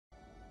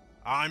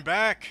I'm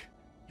back!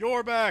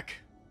 You're back!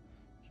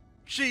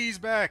 She's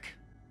back!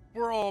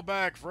 We're all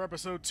back for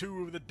episode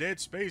 2 of the Dead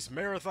Space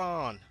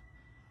Marathon!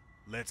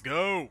 Let's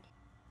go!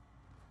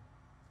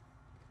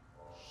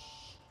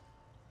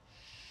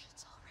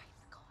 It's all right,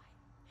 McCoy.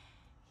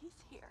 He's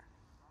here.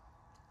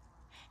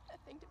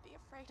 Nothing to be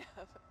afraid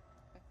of.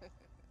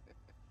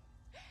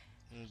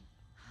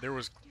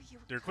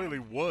 There clearly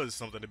was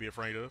something to be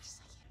afraid of.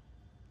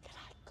 Can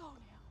I go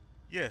now?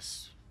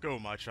 Yes, go,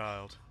 my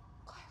child.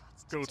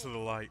 Let's Go to the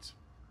light.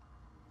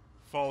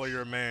 Follow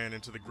your man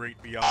into the great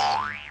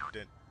beyond.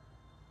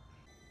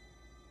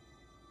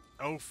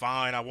 Oh,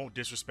 fine, I won't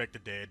disrespect the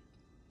dead.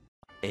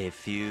 A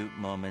few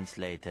moments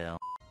later.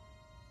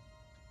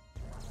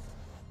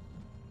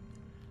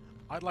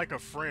 I'd like a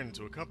friend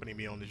to accompany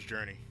me on this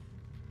journey.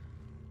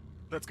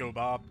 Let's go,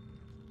 Bob.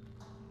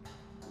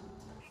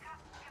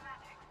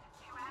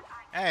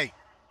 Hey!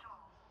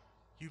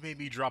 You made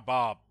me drop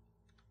Bob.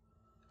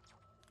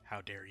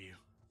 How dare you?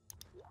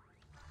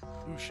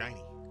 Ooh,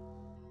 shiny.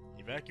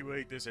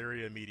 Evacuate this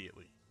area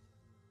immediately.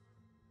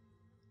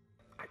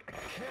 I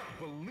can't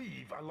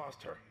believe I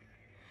lost her.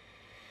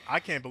 I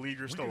can't believe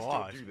you're still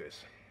alive. Still do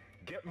this.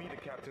 Get me the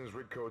captain's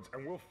rig codes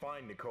and we'll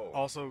find Nicole.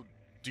 Also,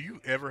 do you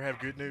ever have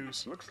good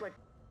news? Looks like...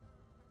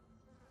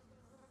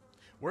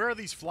 Where are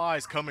these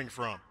flies coming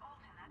from?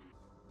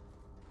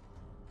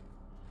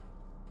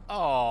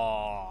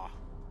 Aww.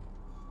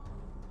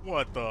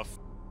 What the f...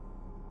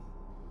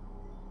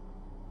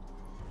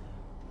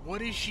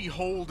 What is she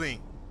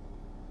holding?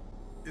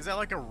 Is that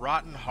like a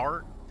rotten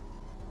heart?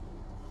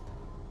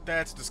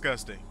 That's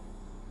disgusting.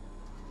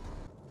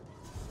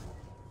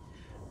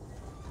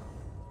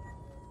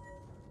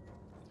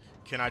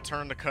 Can I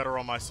turn the cutter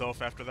on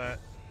myself after that?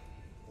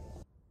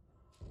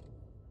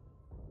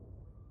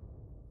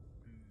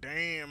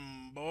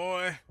 Damn,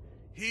 boy.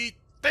 He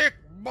thick,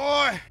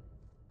 boy!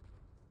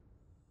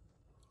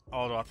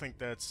 Although I think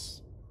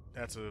that's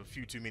a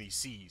few too many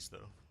C's,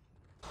 though.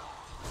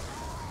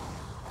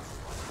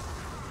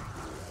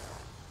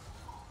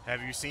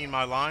 Have you seen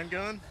my line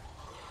gun?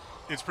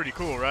 It's pretty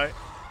cool, right?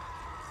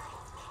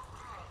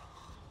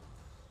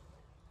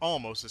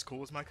 Almost as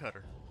cool as my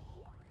cutter.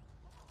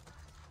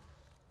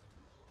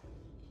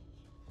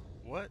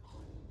 What?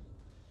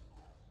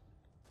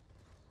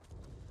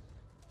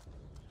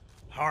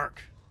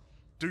 Hark!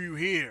 Do you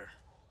hear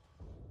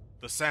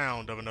the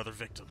sound of another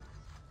victim?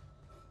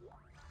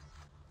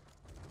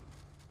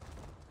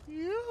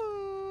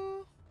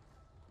 You!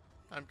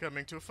 I'm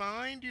coming to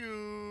find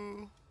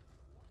you.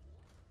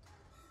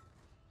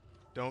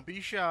 Don't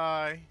be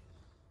shy.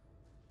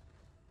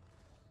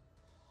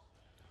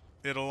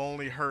 It'll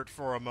only hurt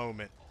for a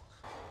moment.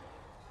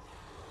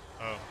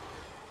 Oh.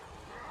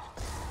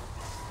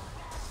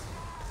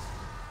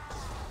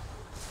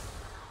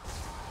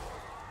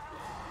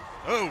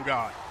 Oh,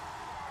 God.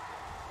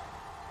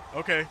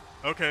 Okay,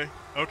 okay,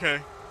 okay.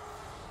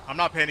 I'm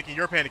not panicking,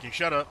 you're panicking.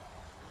 Shut up.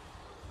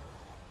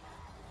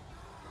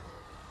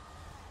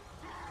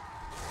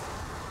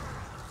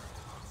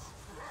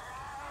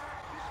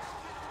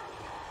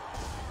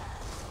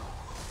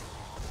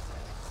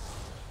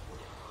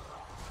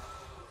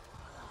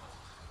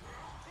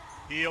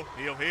 Heal,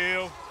 heal,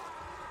 heal.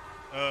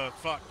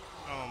 Fuck.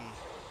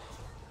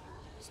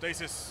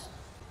 Stasis.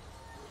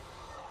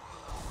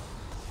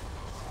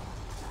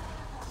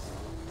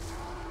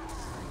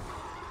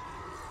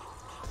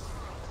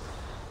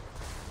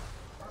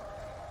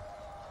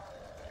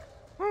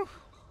 Whew.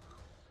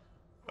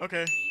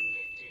 Okay.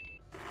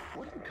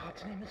 What in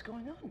God's name is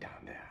going on down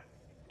there?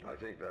 I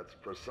think that's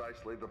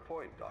precisely the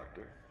point,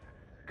 Doctor.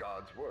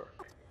 God's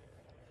work.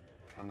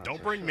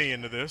 Don't bring me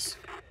into this.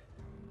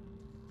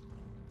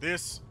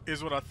 This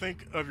is what I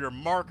think of your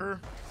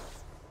marker.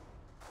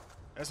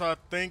 That's what I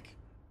think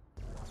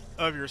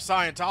of your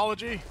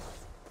Scientology.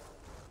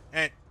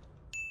 And...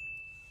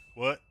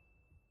 what?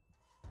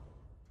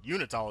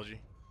 Unitology.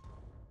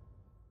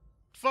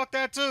 Fuck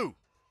that too!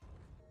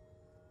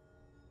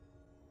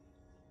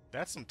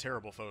 That's some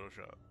terrible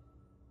Photoshop.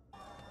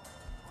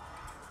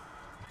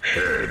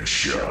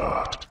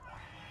 Headshot.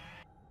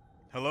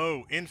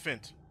 Hello,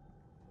 infant.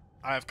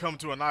 I have come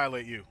to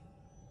annihilate you.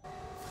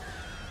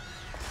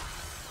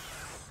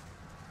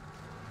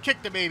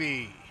 Kick the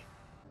baby!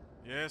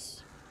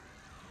 Yes.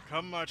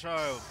 Come, my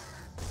child.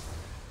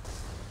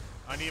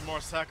 I need more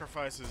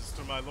sacrifices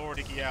to my Lord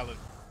Icky Allen.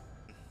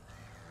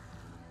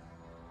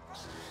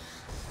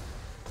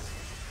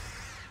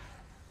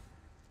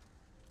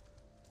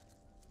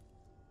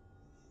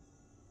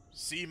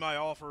 See my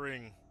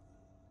offering,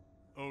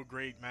 O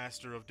great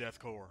master of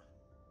Deathcore,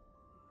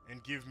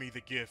 and give me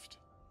the gift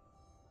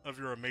of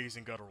your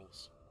amazing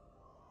gutturals.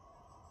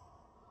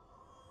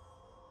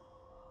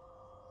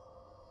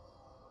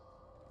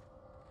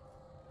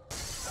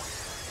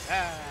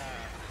 Ah.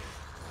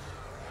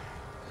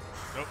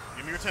 Nope,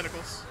 give me your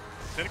tentacles.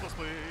 Tentacles,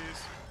 please.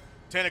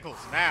 Tentacles,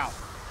 now.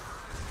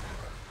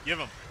 Give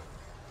them.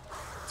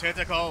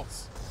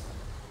 Tentacles.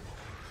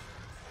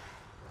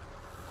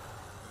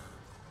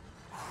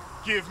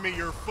 Give me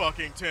your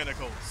fucking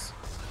tentacles.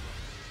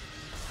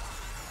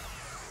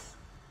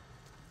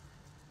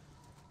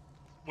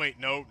 Wait,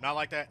 no, not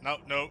like that. No,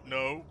 no,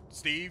 no.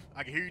 Steve,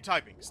 I can hear you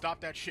typing. Stop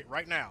that shit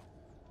right now.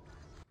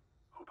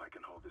 Hope I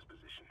can hold this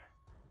position.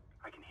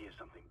 I can hear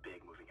something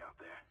big moving out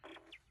there.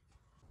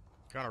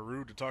 Kind of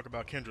rude to talk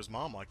about Kendra's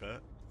mom like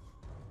that.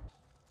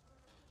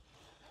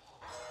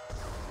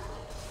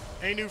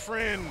 Hey, new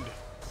friend.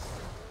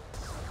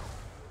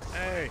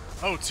 Hey.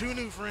 Oh, 2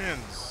 new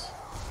friends.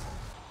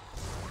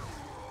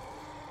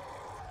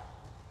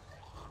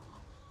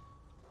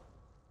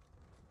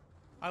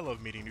 I love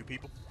meeting new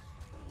people.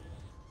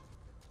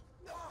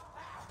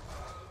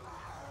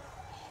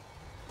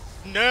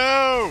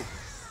 No!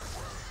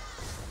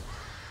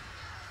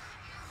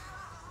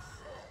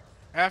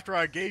 After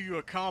I gave you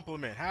a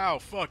compliment, how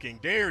fucking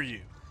dare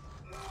you?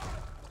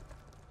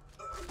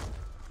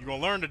 You gonna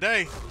learn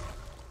today.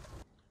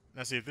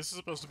 Now see, if this is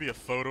supposed to be a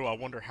photo, I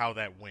wonder how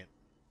that went.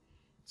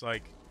 It's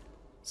like,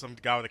 some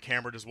guy with a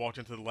camera just walked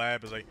into the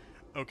lab, is like,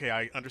 okay,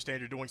 I understand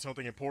you're doing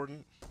something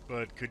important,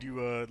 but could you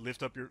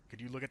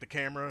could you look at the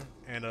camera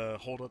and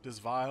hold up this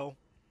vial?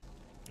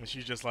 And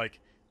she's just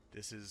like,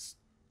 this is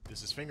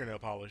fingernail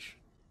polish.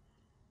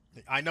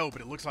 I know,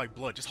 but it looks like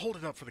blood. Just hold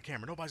it up for the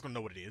camera. Nobody's gonna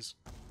know what it is.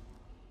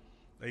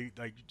 You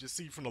just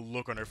see from the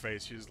look on her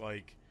face, she's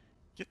like,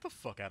 get the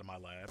fuck out of my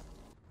lab.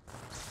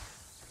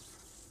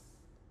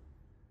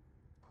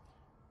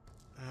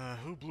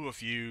 Who blew a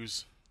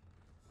fuse?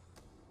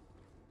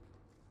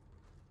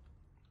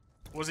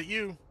 Was it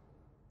you?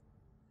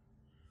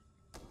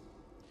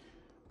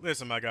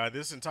 Listen, my guy,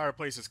 this entire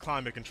place is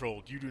climate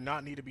controlled. You do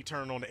not need to be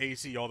turning on the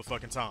AC all the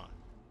fucking time.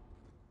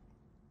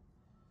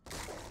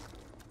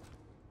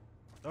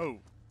 Oh.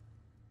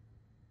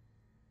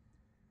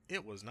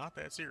 It was not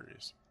that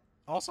serious.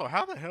 Also,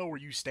 how the hell were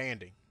you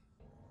standing?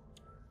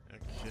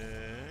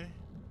 Okay.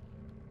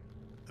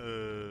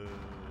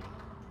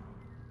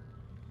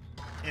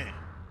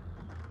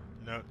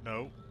 No,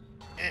 no.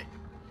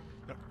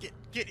 No,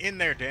 get in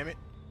there, damn it.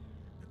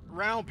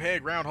 Round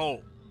peg, round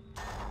hole.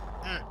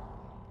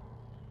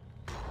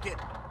 Get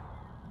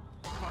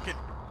fucking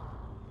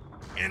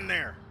in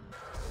there.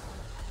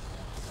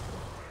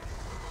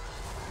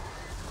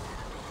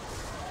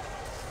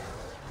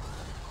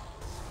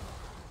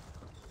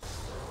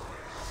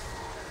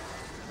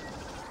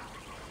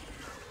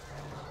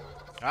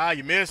 Ah,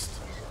 you missed.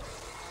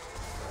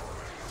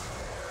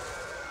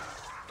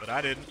 But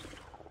I didn't.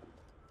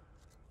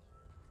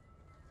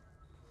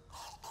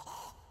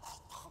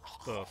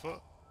 The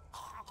fuck?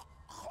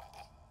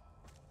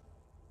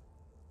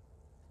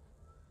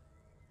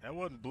 That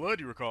wasn't blood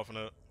you were coughing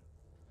up.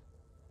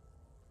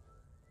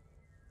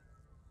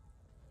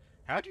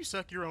 How'd you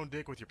suck your own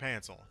dick with your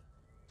pants on?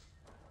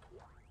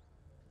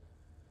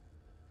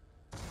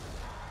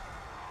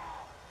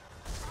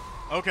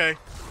 Okay.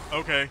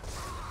 Okay.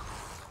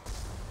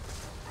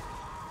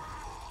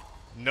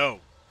 No.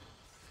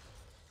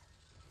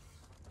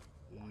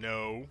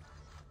 No.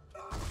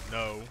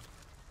 No.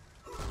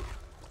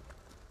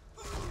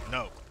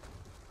 No.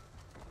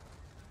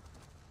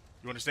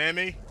 You understand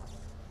me?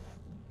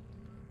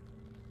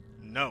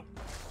 No.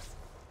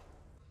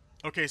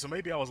 Okay, so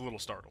maybe I was a little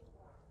startled.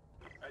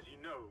 As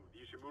you know, the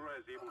Ishimura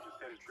is able to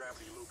set its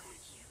gravity locally.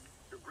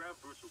 Your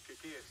grav boost will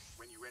kick in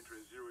when you enter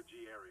a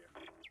zero-G area.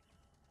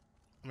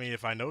 I mean,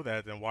 if I know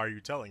that, then why are you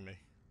telling me?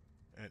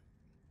 And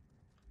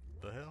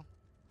the hell?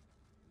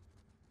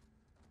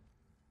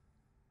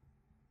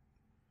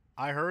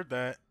 I heard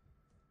that.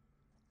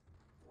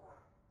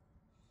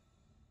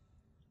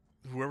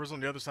 Whoever's on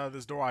the other side of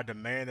this door, I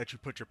demand that you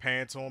put your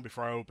pants on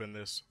before I open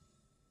this.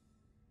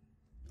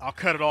 I'll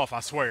cut it off,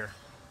 I swear.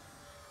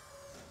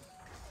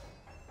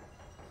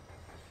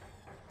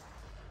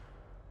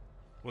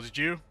 Was it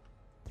you?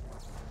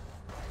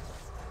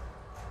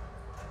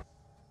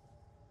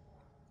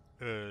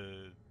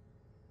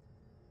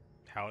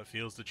 How it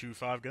feels to chew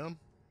 5 gum?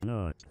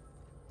 No.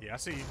 Yeah, I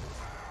see you.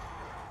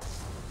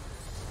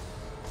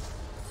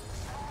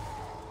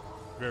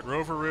 Red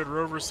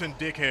Rover, send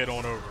dickhead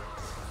on over.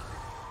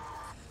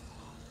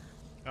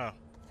 Oh.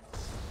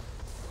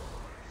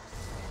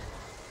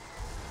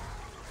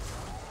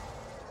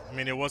 I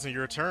mean, it wasn't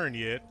your turn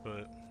yet,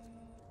 but...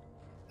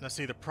 Now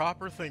see, the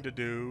proper thing to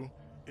do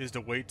is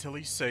to wait till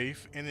he's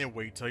safe and then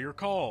wait till you're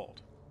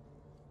called.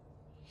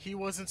 He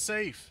wasn't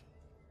safe.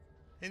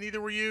 And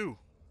neither were you.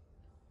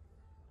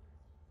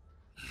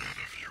 None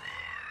of you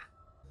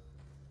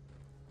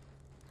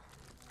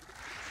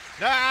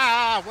are.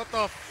 Ah! What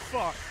the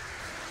fuck?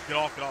 Get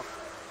off, get off.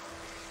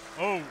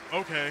 Oh,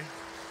 okay.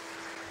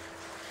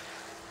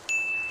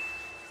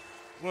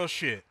 Well,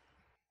 shit.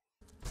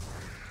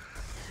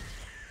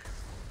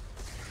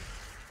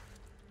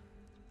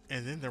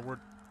 And then there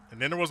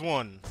was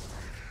one.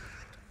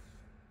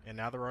 And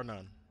now there are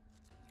none.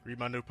 Read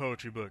my new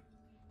poetry book.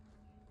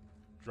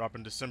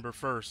 Dropping December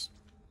 1st,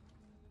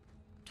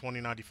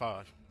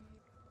 2095.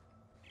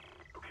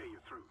 Okay, you're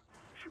through.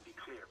 Should be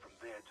clear from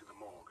there to the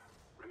morgue.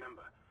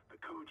 Remember, the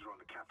codes are on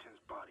the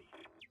captain's body.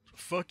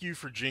 Fuck you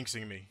for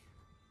jinxing me.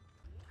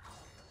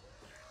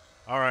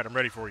 Alright, I'm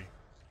ready for you.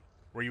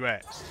 Where you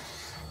at?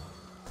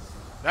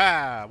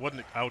 Ah,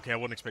 okay, I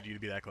wouldn't expect you to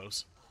be that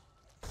close.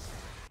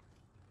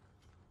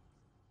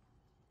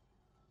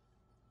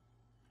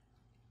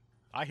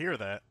 I hear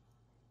that.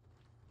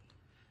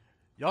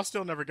 Y'all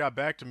still never got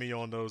back to me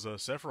on those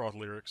Sephiroth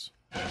lyrics.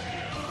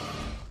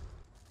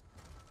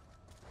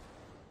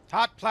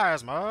 Hot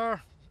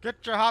plasma!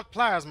 Get your hot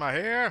plasma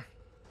here!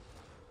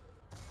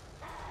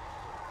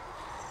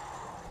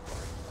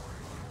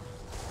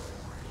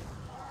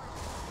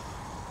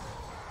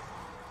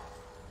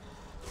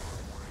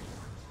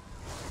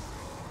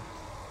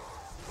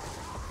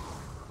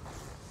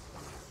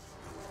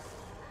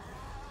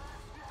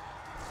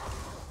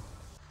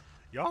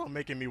 Y'all are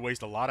making me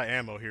waste a lot of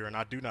ammo here, and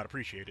I do not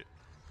appreciate it.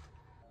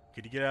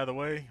 Could you get out of the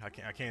way?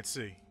 I can't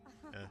see.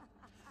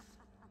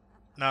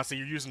 Nah, see,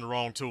 you're using the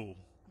wrong tool.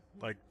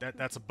 Like,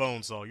 that's a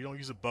bone saw. You don't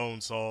use a bone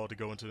saw to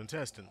go into the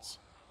intestines.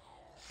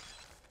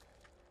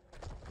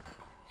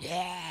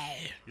 Yeah!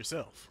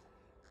 Yourself.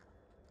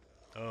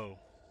 Oh.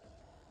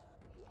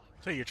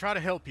 So you try to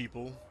help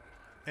people,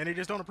 and they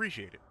just don't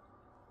appreciate it.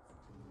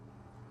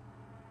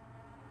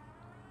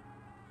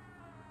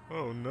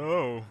 Oh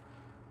no.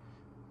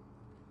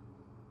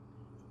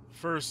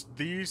 First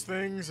these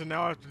things, and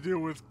now I have to deal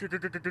with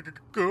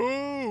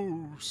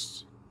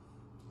ghosts.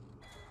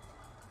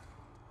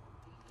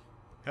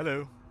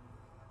 Hello.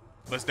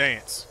 Let's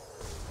dance.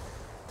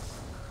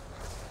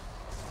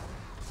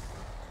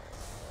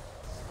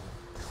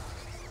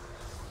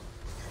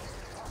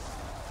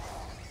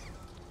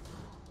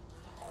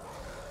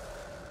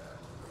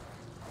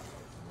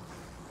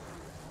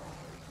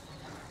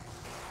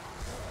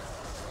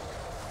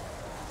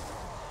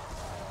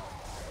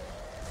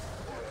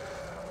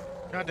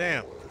 God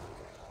damn.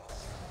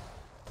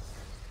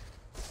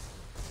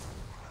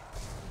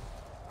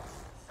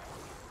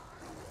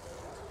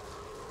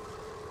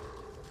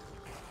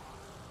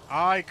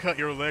 I cut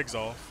your legs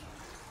off.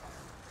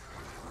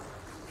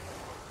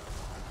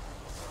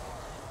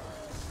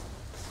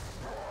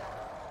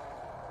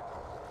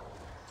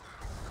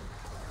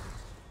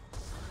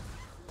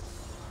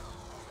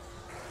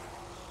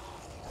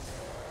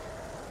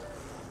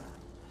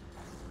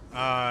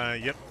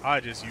 Yep, I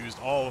just used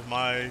all of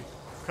my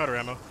cutter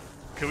ammo.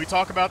 Can we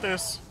talk about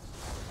this?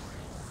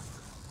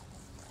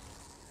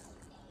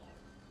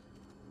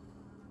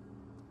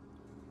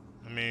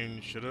 I mean,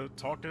 should have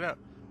talked it out.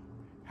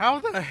 How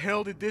the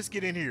hell did this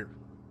get in here?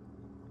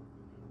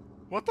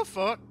 What the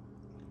fuck?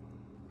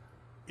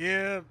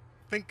 Yeah,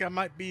 think I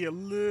might be a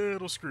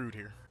little screwed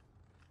here.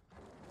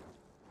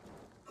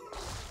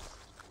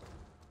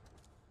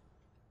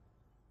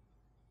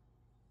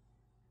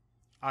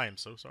 I am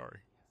so sorry.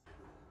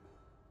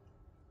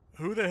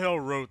 Who the hell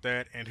wrote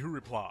that and who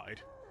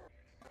replied?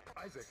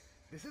 Isaac,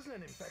 this isn't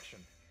an infection.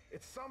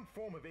 It's some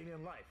form of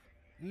alien life.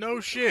 No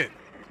shit.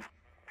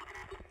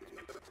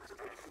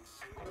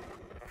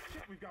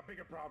 Shit, we've got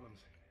bigger problems.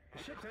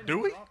 The ship's Do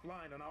we? engines are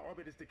offline and our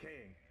orbit is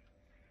decaying.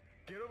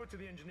 Get over to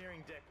the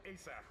engineering deck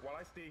ASAP while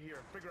I stay here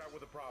and figure out what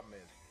the problem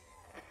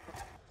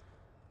is.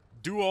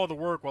 Do all the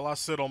work while I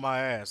sit on my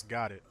ass.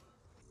 Got it.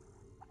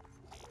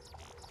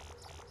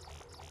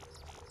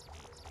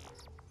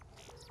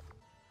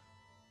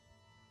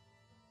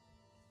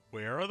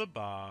 Where are the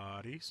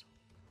bodies?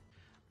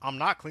 I'm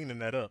not cleaning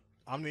that up.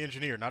 I'm the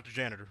engineer, not the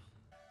janitor.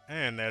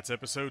 And that's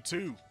episode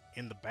 2,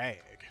 in the bag.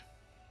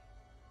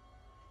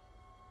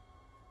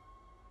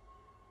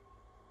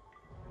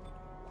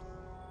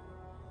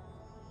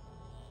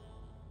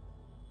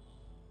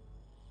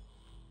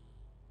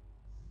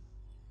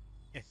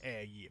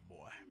 Yeah,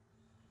 boy.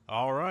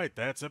 Alright,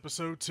 that's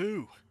episode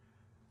 2.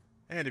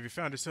 And if you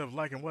found yourself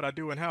liking what I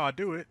do and how I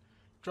do it,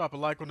 drop a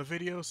like on the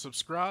video,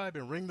 subscribe,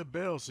 and ring the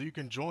bell so you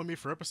can join me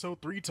for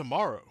episode 3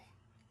 tomorrow.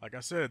 Like I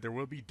said, there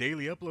will be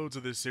daily uploads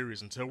of this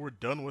series until we're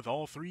done with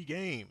all 3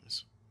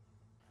 games.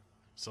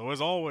 So as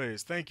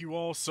always, thank you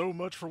all so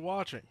much for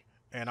watching,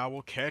 and I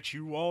will catch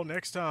you all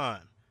next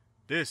time.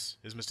 This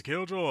is Mr.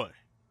 Killjoy,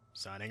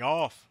 signing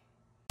off.